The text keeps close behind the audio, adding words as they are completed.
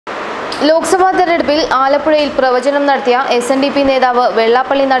ലോക്സഭാ തെരഞ്ഞെടുപ്പിൽ ആലപ്പുഴയിൽ പ്രവചനം നടത്തിയ SNDP നേതാവ്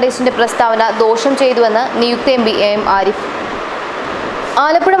വെള്ളാപ്പള്ളി നടേശന്റെ പ്രസ്താവന ദോഷം ചെയ്തുവെന്ന് നിയുക്ത MP AM ആരിഫ്.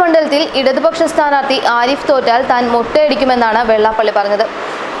 ആലപ്പുഴ മണ്ഡലത്തിൽ ഇടതുപക്ഷ സ്ഥാനാർത്ഥി ആരിഫ് തോറ്റാൽ താൻ മൊട്ടയടിക്കുമെന്നാണ് വെള്ളാപ്പള്ളി പറഞ്ഞത്.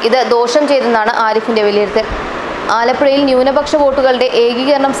 ഇത് ദോഷം ചെയ്തെന്നാണ് ആരിഫിന്റെ വിലയിരുത്തൽ. ആലപ്പുഴയിൽ ന്യൂനപക്ഷ വോട്ടുകളുടെ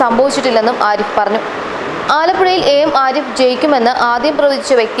ഏകീകരണം സംഭവിച്ചിട്ടില്ലെന്നും ആരിഫ് പറഞ്ഞു. ആലപ്പുഴയിൽ AM ആരിഫ് ജയിക്കുമെന്ന് ആദ്യം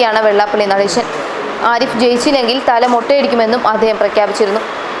പ്രവചിച്ച വ്യക്തിയാണ് വെള്ളാപ്പള്ളി നടേശൻ. ആരിഫ് ജയിച്ചില്ലെങ്കിൽ തല മൊട്ടയടിക്കുമെന്നും അദ്ദേഹം പ്രഖ്യാപിച്ചിരുന്നു.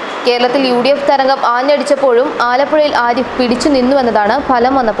 കേരളത്തിൽ UDF തരംഗം ആഞ്ഞടിച്ചപ്പോഴും ആലപ്പുഴയിൽ ആരിഫ് പിടിച്ചു നിന്നുവെന്നതാണ്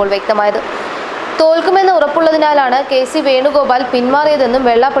ഫലം വന്നപ്പോൾ വ്യക്തമായത്. തോൽക്കുമെന്ന് ഉറപ്പുള്ളതിനാലാണ് KC വേണുഗോപാൽ പിന്മാറിയതെന്നും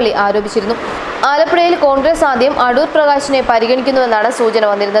വെള്ളാപ്പള്ളി ആരോപിച്ചിരുന്നു. ആലപ്പുഴയിൽ കോൺഗ്രസ് ആദ്യം അടൂർ പ്രകാശിനെ പരിഗണിക്കുന്നുവെന്നാണ് സൂചന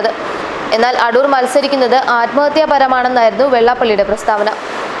വന്നിരുന്നത്. എന്നാൽ അടൂർ മത്സരിക്കുന്നത് ആത്മഹത്യാപരമാണെന്നായിരുന്നു വെള്ളാപ്പള്ളിയുടെ പ്രസ്താവന.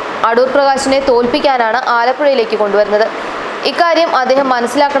 അടൂർ പ്രകാശിനെ തോൽപ്പിക്കാനാണ് ആലപ്പുഴയിലേക്ക് കൊണ്ടുവരുന്നത്. ഇക്കാര്യം അദ്ദേഹം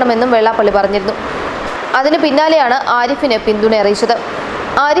മനസ്സിലാക്കണമെന്നും വെള്ളാപ്പള്ളി പറഞ്ഞിരുന്നു. അതിന് പിന്നാലെയാണ് ആരിഫിന് പിന്തുണ അറിയിച്ചത്.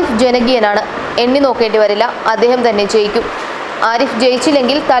 ആരിഫ് ജനകീയനാണ്, എണ്ണി നോക്കേണ്ടി വരില്ല, അദ്ദേഹം തന്നെ ജയിക്കും. ആരിഫ്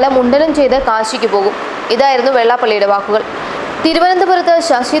ജയിച്ചില്ലെങ്കിൽ തല മുണ്ടനം ചെയ്ത് കാശിക്ക് പോകും. ഇതായിരുന്നു വെള്ളാപ്പള്ളിയുടെ വാക്കുകൾ. തിരുവനന്തപുരത്ത്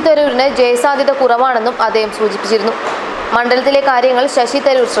ശശി തരൂരിന് ജയസാധ്യത കുറവാണെന്നും അദ്ദേഹം സൂചിപ്പിച്ചിരുന്നു. മണ്ഡലത്തിലെ കാര്യങ്ങൾ ശശി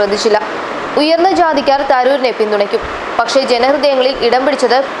തരൂർ ശ്രദ്ധിച്ചില്ല. ഉയർന്ന ജാതിക്കാർ തരൂരിനെ പിന്തുണയ്ക്കും. പക്ഷേ ജനഹൃദയങ്ങളിൽ ഇടം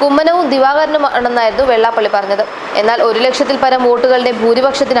പിടിച്ചത് കുമ്മനവും ദിവാകരനുമാണെന്നായിരുന്നു വെള്ളാപ്പള്ളി പറഞ്ഞത്. എന്നാൽ 1 ലക്ഷത്തിൽ പരം വോട്ടുകളുടെ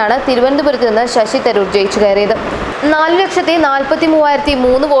ഭൂരിപക്ഷത്തിനാണ് തിരുവനന്തപുരത്ത് നിന്ന് ശശി തരൂർ ജയിച്ചു കയറിയത്.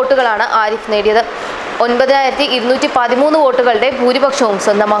 4,43,003 വോട്ടുകളാണ് ആരിഫ് നേടിയത്. 9,213 വോട്ടുകളുടെ ഭൂരിപക്ഷവും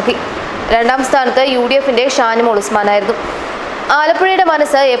സ്വന്തമാക്കി. 2ാം സ്ഥാനത്ത് UDFന്റെ ഷാനിമോൾ ഉസ്മാനായിരുന്നു. ആലപ്പുഴയുടെ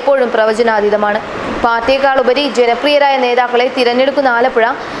മനസ്സ് എപ്പോഴും പ്രവചനാതീതമാണ്. പാർട്ടിയേക്കാൾ ഉപരി ജനപ്രിയരായ നേതാക്കളെ തിരഞ്ഞെടുക്കുന്ന ആലപ്പുഴ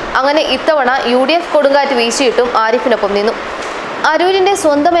അങ്ങനെ ഇത്തവണ UDF കൊടുങ്കാറ്റ് വീശിയിട്ടും ആരിഫിനൊപ്പം നിന്നു. അരൂരിന്റെ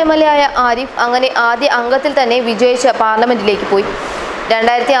സ്വന്തം MLA ആയ ആരിഫ് അങ്ങനെ ആദ്യ അംഗത്തിൽ തന്നെ വിജയിച്ച് പാർലമെന്റിലേക്ക് പോയി.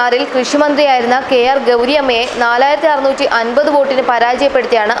 2006-ൽ കൃഷിമന്ത്രിയായിരുന്ന KR ഗൗരിയമ്മയെ 4,650 വോട്ടിന്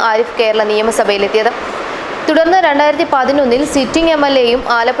പരാജയപ്പെടുത്തിയാണ് ആരിഫ് കേരള നിയമസഭയിലെത്തിയത്. തുടർന്ന് 2011-ൽ sitting MLAയും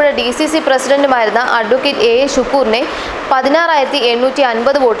Alappuzha DCC പ്രസിഡന്റുമായിരുന്ന advocate A ഷുക്കൂറിനെ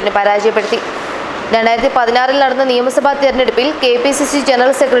 16,850 വോട്ടിന് പരാജയപ്പെടുത്തി. 2016-ൽ നടന്ന നിയമസഭാ തെരഞ്ഞെടുപ്പിൽ KPCC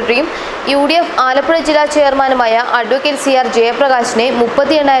ജനറൽ സെക്രട്ടറിയും UDF ആലപ്പുഴ ജില്ലാ ചെയർമാനുമായ അഡ്വക്കേറ്റ് CR ജയപ്രകാശിനെ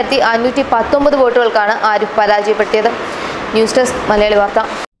 38,519 വോട്ടുകൾക്കാണ് ആരിഫ് പരാജയപ്പെടുത്തിയത്. ന്യൂസ് ഡെസ്ക് മലയാളി വാർത്ത.